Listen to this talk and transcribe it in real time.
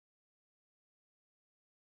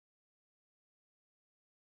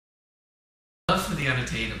Love for the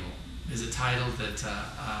Unattainable is a title that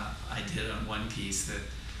I did on one piece that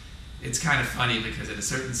it's kind of funny because in a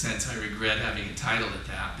certain sense I regret having it titled at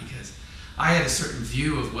that because I had a certain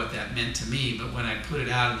view of what that meant to me, but when I put it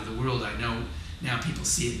out into the world, I know now people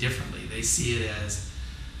see it differently. They see it as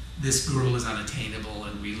this girl is unattainable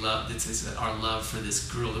and we love, it's our love for this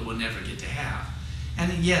girl that we'll never get to have.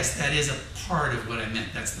 And yes, that is a part of what I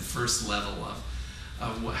meant. That's the first level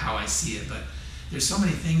of how I see it. But there's so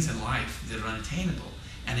many things in life that are unattainable,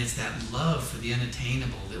 and it's that love for the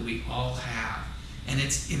unattainable that we all have. And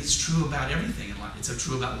it's true about everything in life. It's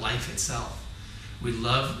true about life itself. We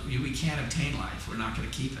can't obtain life. We're not going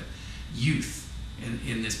to keep it. Youth,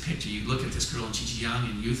 in this picture, you look at this girl and she's young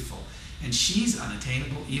and youthful, and she's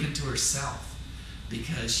unattainable even to herself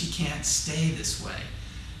because she can't stay this way.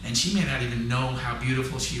 And she may not even know how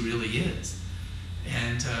beautiful she really is.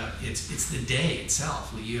 And it's the day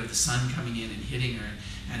itself where you have the sun coming in and hitting her,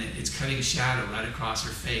 and it's cutting a shadow right across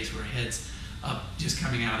her face where her head's up just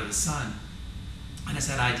coming out of the sun. And it's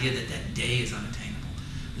that idea that that day is unattainable.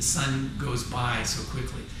 The sun goes by so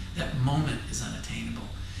quickly. That moment is unattainable.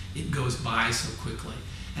 It goes by so quickly.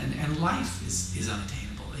 And life is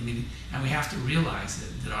unattainable. I mean, and we have to realize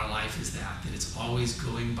that our life is that it's always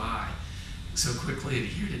going by so quickly, and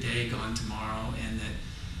here today, gone tomorrow, and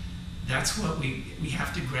that's what we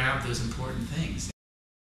have to grab those important things.